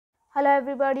Hello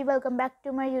everybody, welcome back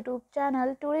to my YouTube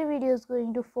channel. Today video is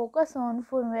going to focus on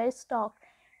Phunware stock.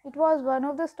 It was one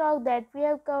of the stock that we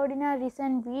have covered in our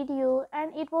recent video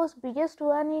and it was biggest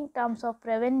one in terms of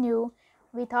revenue.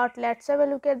 We thought let's have a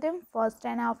look at them first,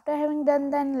 and after having done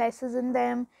the analysis in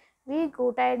them, we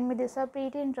go to admit this a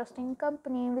pretty interesting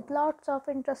company with lots of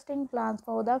interesting plans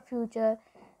for the future.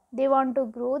 They want to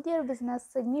grow their business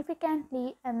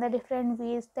significantly and the different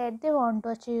ways that they want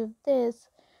to achieve this.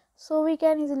 So we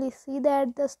can easily see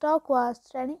that the stock was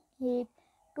trading at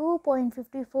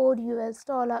 2.54 US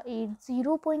dollar at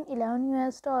 0.11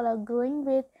 US dollar, growing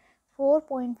with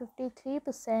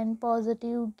 4.53%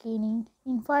 positive gaining.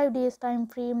 In 5 days time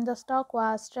frame, the stock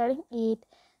was trading at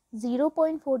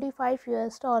 0.45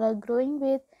 US dollar, growing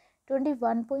with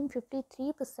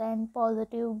 21.53%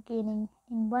 positive gaining.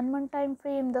 In 1 month time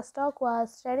frame, the stock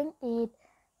was trading at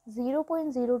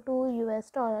 0.02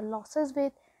 US dollar, losses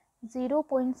with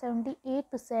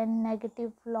 0.78%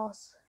 negative loss.